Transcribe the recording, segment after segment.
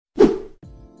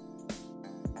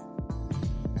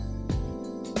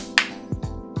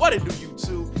What it do,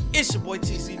 YouTube? It's your boy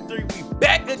TC3. We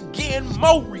back again.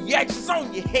 More reactions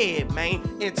on your head, man.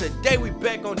 And today we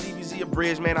back on DBZ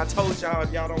Abridged, man. I told y'all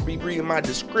if y'all don't be reading my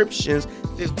descriptions,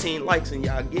 15 likes and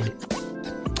y'all get it.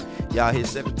 Y'all hit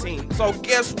 17. So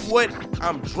guess what?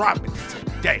 I'm dropping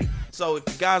today. So if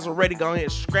you guys are ready, go ahead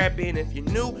and scrap in. If you're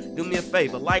new, do me a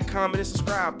favor. Like, comment, and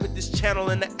subscribe. Put this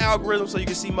channel in the algorithm so you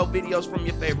can see more videos from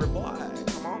your favorite boy.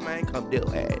 Come on, man. Come deal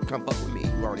it. Come fuck with me.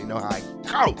 You already know how I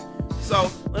go.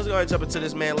 So let's go ahead and jump into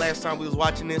this, man. Last time we was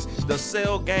watching this, the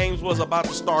Cell games was about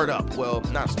to start up. Well,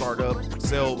 not start up.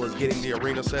 Cell was getting the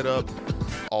arena set up.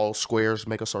 All squares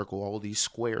make a circle. All these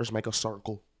squares make a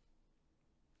circle.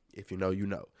 If you know, you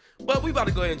know. But we about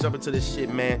to go ahead and jump into this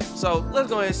shit, man. So let's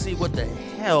go ahead and see what the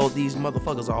hell these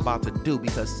motherfuckers are about to do,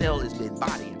 because Cell has been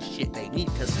bodying shit. They need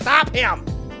to stop him.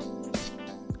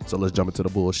 So let's jump into the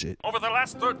bullshit. Over the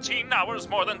last 13 hours,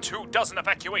 more than 24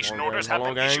 evacuation orders have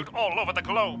been issued all over the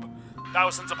globe.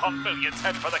 Thousands upon millions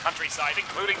head for the countryside,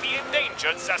 including the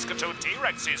endangered Saskatoon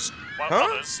T-Rexes, while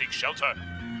others seek shelter.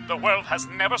 The world has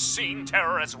never seen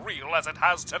terror as real as it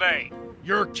has today.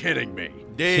 You're kidding me.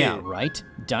 Damn. Yeah, right?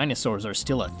 Dinosaurs are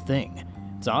still a thing.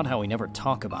 It's odd how we never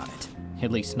talk about it. At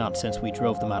least not since we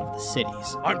drove them out of the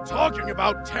cities. I'm talking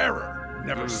about terror.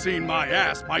 Never seen my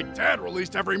ass. My dad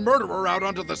released every murderer out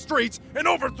onto the streets and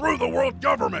overthrew the world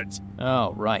government.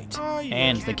 Oh, right. Oh, yeah.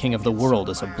 And the king of the world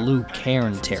is a blue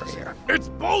Cairn Terrier. It's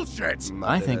bullshit.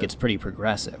 I think it's pretty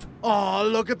progressive. Aw,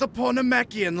 look at the poor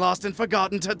Namekian lost and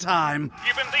forgotten to time.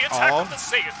 Even the attack of the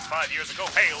Saiyans 5 years ago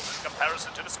pales in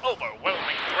comparison to this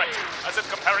overwhelming threat, as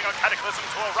if comparing a cataclysm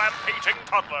to a rampaging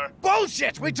toddler.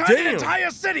 Bullshit! We turned an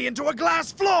entire city into a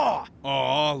glass floor!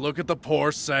 Aw, look at the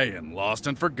poor Saiyan, lost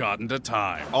and forgotten to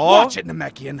time. Watch it,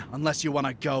 Namekian, unless you want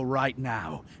to go right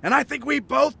now. And I think we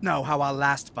both know how our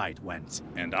last fight went.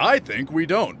 And I think we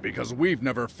don't, because we've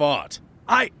never fought.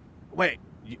 Wait,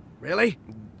 really?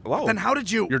 Whoa. Then how did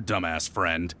you— Your dumbass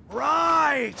friend.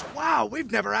 Right! Wow,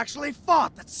 we've never actually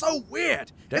fought. That's so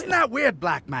weird. Isn't that weird,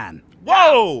 black man?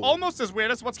 Whoa! Almost as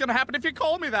weird as what's gonna happen if you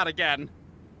call me that again.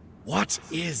 What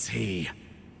is he?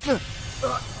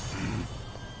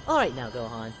 Alright now,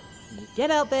 Gohan. You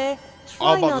get out there, I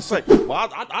try was not about to say, well,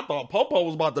 I thought Popo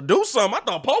was about to do something. I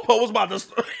thought Popo was about to,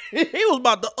 he was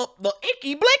about to up the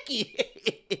icky blicky.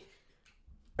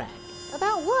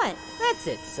 About what? That's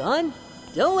it, son.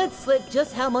 Don't let slip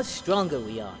just how much stronger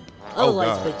we are.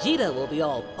 Otherwise, Vegeta will be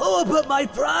all, "Oh, but my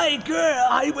pride, girl,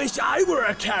 I wish I were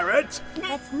a carrot."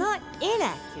 that's not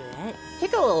inaccurate.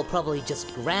 Piccolo will probably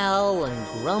just growl and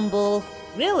grumble.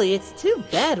 Really, it's too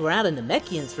bad we're out of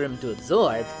Namekians for him to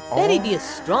absorb. Bet he'd be as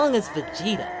strong as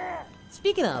Vegeta.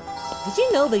 Speaking of, did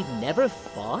you know they've never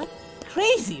fought?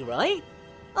 Crazy, right?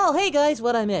 Oh, hey guys,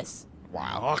 what'd I miss?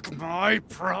 Fuck my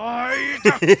pride!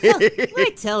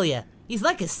 I tell ya, he's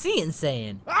like a Saiyan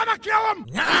saying. I'ma kill him!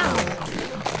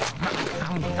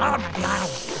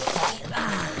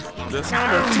 The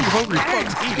sound of two hungry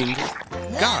fucks eating.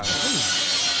 God.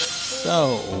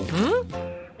 So,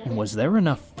 was there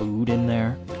enough food in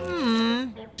there?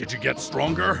 Did you get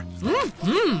stronger?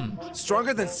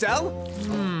 Stronger than Cell?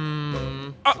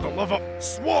 The love of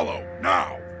swallow,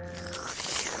 now!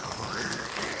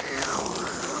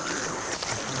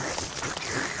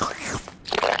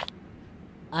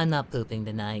 I'm not pooping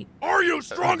tonight. Are you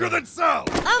stronger than Cell?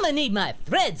 I'ma need my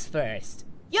threads first.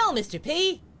 Yo, Mr.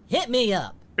 P, hit me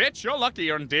up. Bitch, you're lucky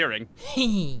you're endearing.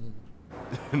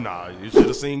 Nah, you should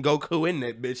have seen Goku in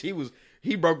that bitch.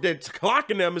 He broke that clock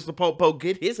in there, Mr. Popo.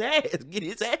 Get his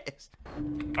ass.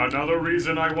 Another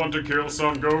reason I want to kill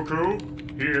Son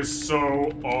Goku? He is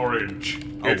so orange.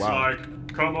 It's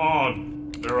like, come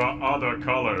on, there are other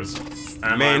colors.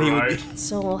 Am I right?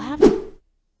 So we'll have to...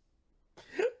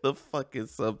 The fucking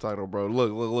subtitle, bro.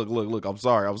 Look. I'm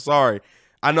sorry.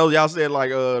 I know y'all said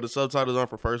like the subtitles aren't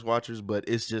for first watchers, but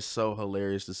it's just so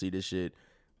hilarious to see this shit.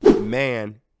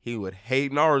 Man, he would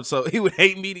hate Naruto. He would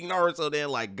hate meeting Naruto. Then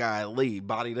like, golly,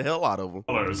 body the hell out of him.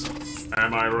 Colors.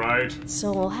 Am I right?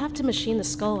 So we'll have to machine the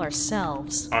skull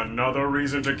ourselves. Another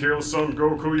reason to kill Son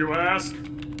Goku, you ask?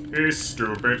 His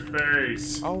stupid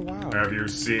face. Oh wow. Have you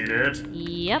seen it?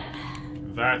 Yep.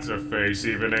 That's a face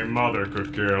even a mother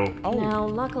could kill. Now,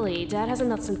 luckily, Dad has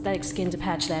enough synthetic skin to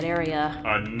patch that area.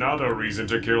 Another reason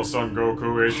to kill Son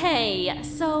Goku is... Hey,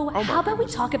 so how about we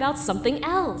talk about something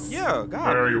else? Yeah,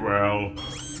 God. Very well.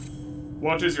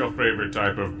 What is your favorite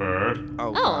type of bird?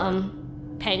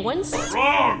 Penguins?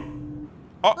 Wrong!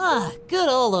 Good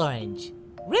old Orange.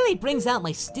 Really brings out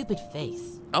my stupid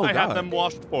face. I had them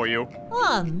washed for you.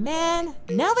 Aw, man.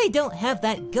 Now they don't have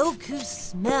that Goku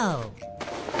smell.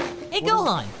 Hey,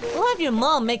 Gohan, we'll have your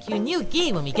mom make you a new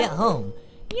gi when we get home.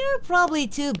 You're probably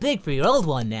too big for your old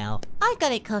one now. I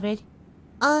got it covered.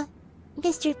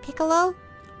 Mr. Piccolo?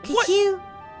 Could you,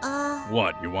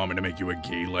 What, you want me to make you a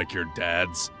gi like your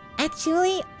dad's?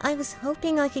 Actually, I was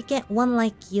hoping I could get one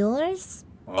like yours.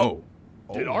 Oh.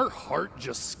 Did our heart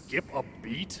just skip a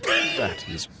beat? That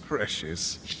is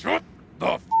precious. Shut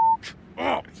the f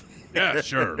up! Yeah,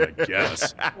 sure, I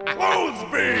guess.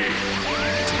 Clothesbeam!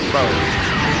 Bro.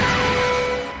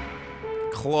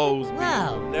 Clothesbeam.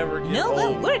 Wow. Never get No, old.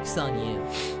 that works on you.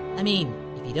 I mean,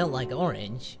 if you don't like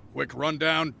orange. Quick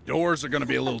rundown, doors are gonna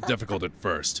be a little difficult at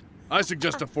first. I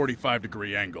suggest a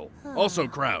 45-degree angle. Also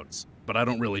crowds, but I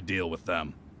don't really deal with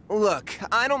them. Look,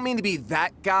 I don't mean to be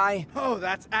that guy, Oh,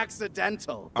 that's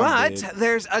accidental. but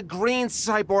there's a green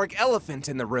cyborg elephant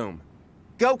in the room.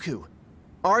 Goku,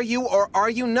 are you or are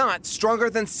you not stronger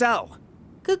than Cell?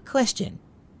 Good question.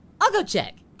 I'll go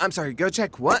check. I'm sorry, go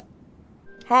check what?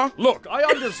 Look, I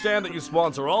understand that you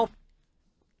sponsor all.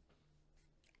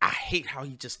 I hate how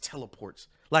he just teleports.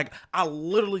 Like, I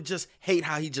literally just hate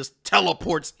how he just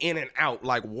teleports in and out.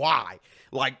 Like, why?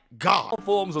 Like, God.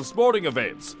 Forms of sporting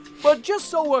events. But just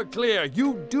so we're clear,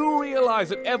 you do realize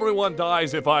that everyone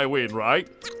dies if I win, right?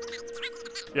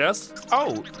 Yes?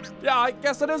 Oh, Yeah, I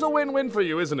guess it is a win-win for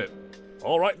you, isn't it?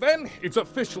 All right then, it's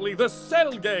officially the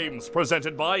Cell Games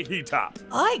presented by Heat-Tap.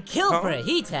 I kill for a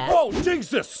heat tap. Oh,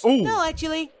 Jesus! ooh. No,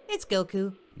 actually, it's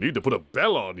Goku. Need to put a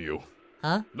bell on you.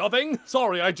 Huh? Nothing?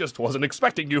 Sorry, I just wasn't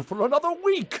expecting you for another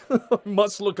week.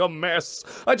 Must look a mess.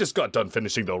 I just got done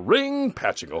finishing the ring,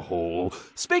 patching a hole.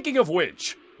 Speaking of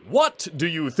which, what do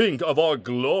you think of our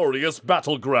glorious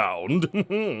battleground?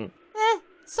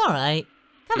 It's alright.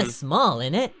 Kinda small,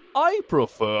 innit? I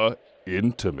prefer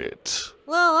intimate.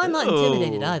 Well, I'm not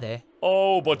intimidated either.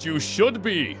 Oh, but you should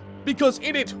be. Because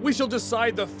in it, we shall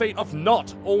decide the fate of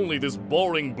not only this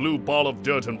boring blue ball of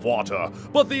dirt and water,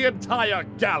 but the entire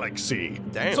galaxy.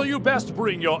 Damn. So you best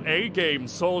bring your A-game,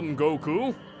 Son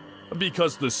Goku.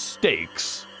 Because the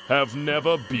stakes have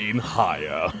never been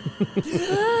higher.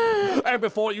 And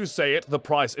before you say it, the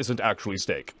price isn't actually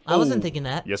steak. I wasn't thinking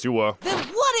that. Yes, you were. Then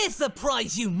what is the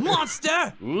price, you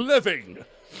monster? Living.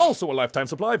 Also a lifetime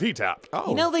supply of Heat-Tap.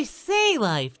 You know, they say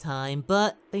lifetime,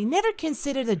 but they never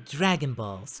consider the Dragon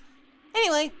Balls.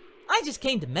 Anyway, I just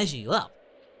came to measure you up.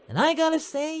 And I gotta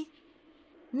say,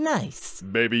 nice.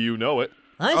 Maybe you know it.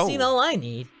 I've seen all I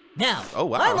need. Now, Oh,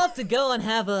 wow. I'd love to go and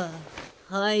have a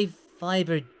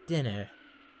high-fiber dinner.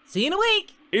 See you in a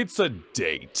week. It's a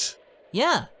date.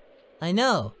 Yeah, I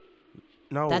know.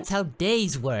 No. That's how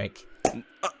days work.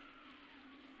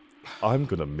 I'm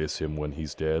gonna miss him when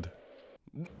he's dead.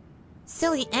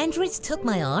 So the androids took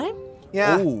my arm?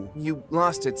 Yeah, Ooh. you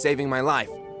lost it saving my life.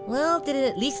 Well, did it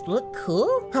at least look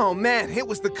cool? Oh man, it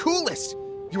was the coolest!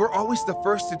 You were always the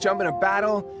first to jump in a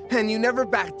battle, and you never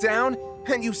backed down,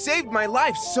 and you saved my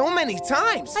life so many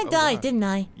times! I died, didn't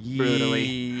I? Brutally.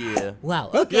 Yeah.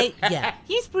 Wow, okay, yeah,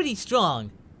 he's pretty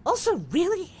strong. Also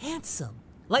really handsome.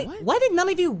 Like, why did none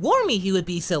of you warn me he would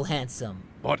be so handsome?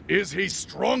 But is he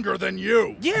stronger than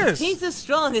you? Yes. He's as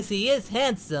strong as he is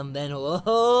handsome, then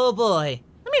oh boy.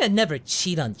 I mean, I'd never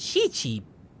cheat on Chi-Chi,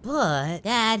 but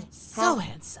Dad. so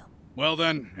handsome. Well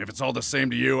then, if it's all the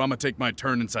same to you, I'm gonna take my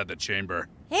turn inside the chamber.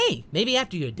 Hey, maybe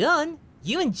after you're done,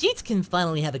 you and Jeets can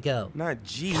finally have a go. Not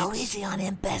G. Go easy on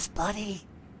him, best buddy.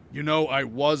 You know, I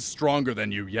was stronger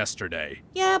than you yesterday.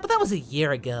 Yeah, but that was a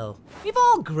year ago. We've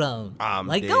all grown. I'm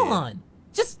like dead. Gohan.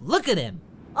 Just look at him.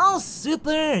 All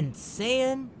super and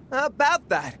Saiyan. About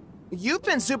that, you've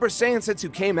been Super Saiyan since you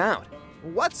came out.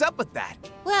 What's up with that?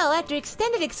 Well, after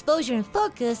extended exposure and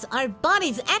focus, our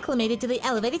bodies acclimated to the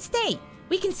elevated state.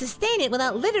 We can sustain it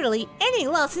without literally any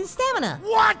loss in stamina.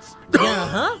 What?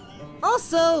 Uh-huh.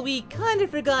 Also, we kind of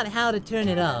forgot how to turn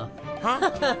it off.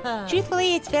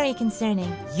 Truthfully, it's very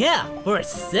concerning. Yeah, for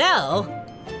Cell.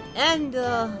 And,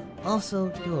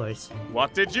 also yours.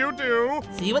 What did you do?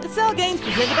 See you at the Cell Games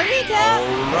presented by Heat-Tap.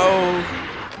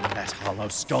 Oh, That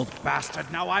hollow-skulled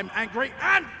bastard, now I'm angry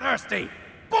and thirsty!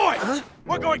 Boys,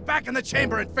 we're going back in the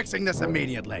chamber and fixing this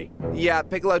immediately. Yeah,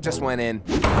 Piccolo just went in.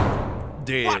 no.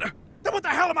 Dead. What? Then what the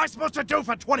hell am I supposed to do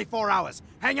for 24 hours?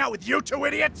 Hang out with you two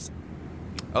idiots?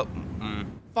 Oh,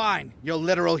 Fine, your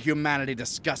literal humanity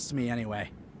disgusts me anyway.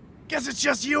 Guess it's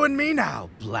just you and me now,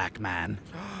 black man.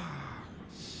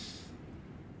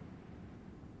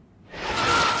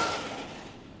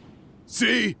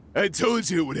 See? I told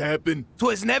you it would happen.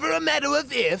 'Twas never a matter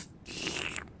of if,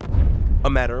 a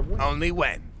matter of when. only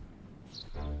when.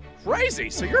 Crazy,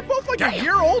 so you're both like a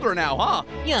year older now, huh?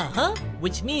 Yeah, huh?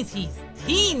 Which means he's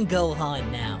Teen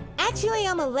Gohan now. Actually,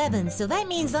 I'm 11, so that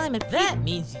means I'm a That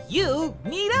means you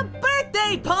need a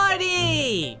birthday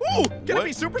party! Ooh, gonna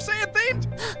be Super Saiyan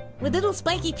themed? With little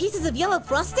spiky pieces of yellow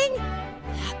frosting?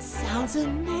 That sounds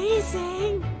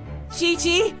amazing.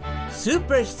 Chi-Chi,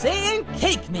 Super Saiyan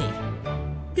cake me.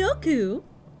 Goku?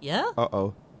 Yeah?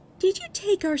 Uh-oh. Did you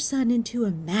take our son into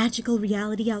a magical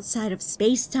reality outside of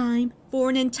space-time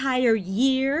for an entire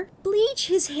year, bleach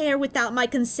his hair without my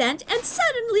consent, and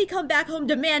suddenly come back home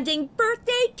demanding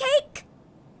birthday cake?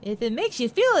 If it makes you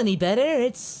feel any better,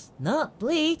 it's not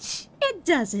bleach. It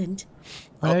doesn't.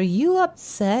 Are you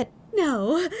upset?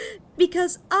 No,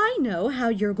 because I know how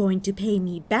you're going to pay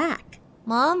me back.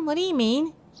 Mom, what do you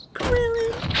mean?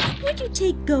 Krillin, would you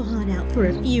take Gohan out for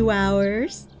a few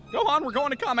hours? Gohan, we're going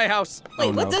to Kame House.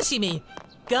 Wait, what does she mean?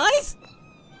 Guys?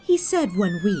 He said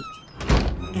 1 week,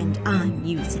 and I'm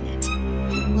using it.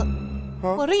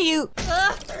 What are you?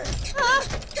 Hey!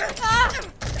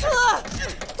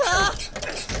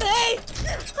 Hey!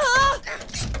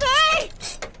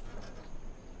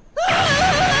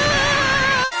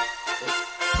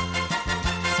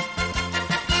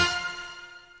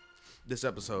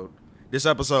 This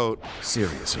episode.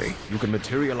 Seriously, you can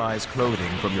materialize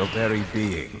clothing from your very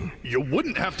being. You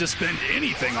wouldn't have to spend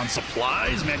anything on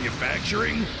supplies,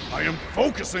 manufacturing. I am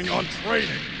focusing on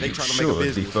training. They trying to make a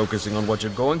business. Be focusing on what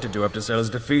you're going to do after Cell is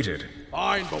defeated.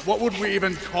 Fine, but what would we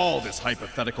even call this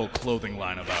hypothetical clothing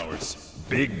line of ours?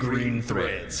 Big green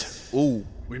threads. Ooh.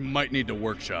 We might need to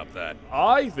workshop that.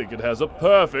 I think it has a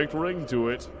perfect ring to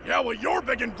it. Yeah, well, you're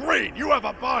big and green. You have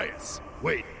a bias.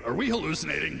 Wait, are we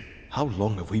hallucinating? How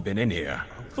long have we been in here?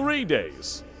 3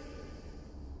 days.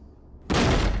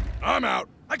 I'm out.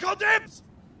 I call dibs!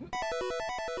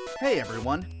 Hey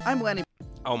everyone, I'm Lenny.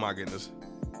 Oh my goodness.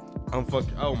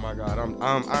 Oh my god.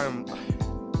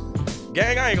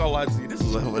 Gang, I ain't gonna lie to you. This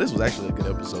was actually a good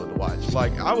episode to watch.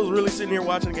 Like, I was really sitting here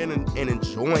watching again and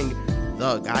enjoying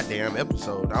the goddamn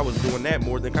episode. I was doing that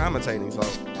more than commentating, so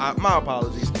my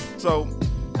apologies. So,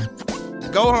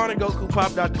 Gohan and Goku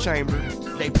popped out the chamber.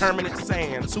 They permanent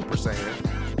Saiyan, Super Saiyan.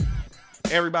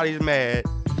 Everybody's mad.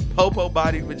 Popo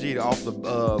bodied Vegeta off of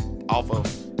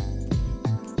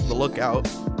the lookout.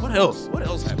 What else? What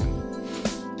else happened?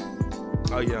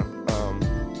 Oh yeah.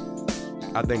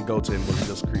 I think Goten was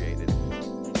just created.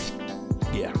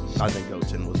 Yeah, I think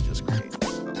Goten was just created.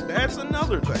 So that's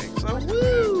another thing. So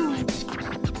woo!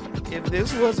 If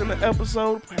this wasn't an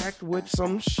episode packed with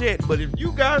some shit, but if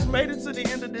you guys made it to the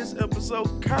end of this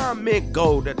episode, comment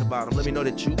gold at the bottom. Let me know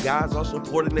that you guys are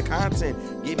supporting the content.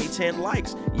 Give me 10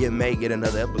 likes. You may get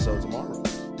another episode tomorrow.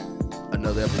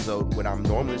 Another episode when I'm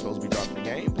normally supposed to be dropping the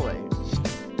gameplay.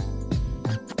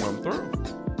 Come through.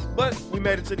 But we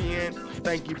made it to the end.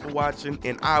 Thank you for watching,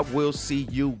 and I will see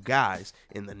you guys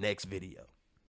in the next video.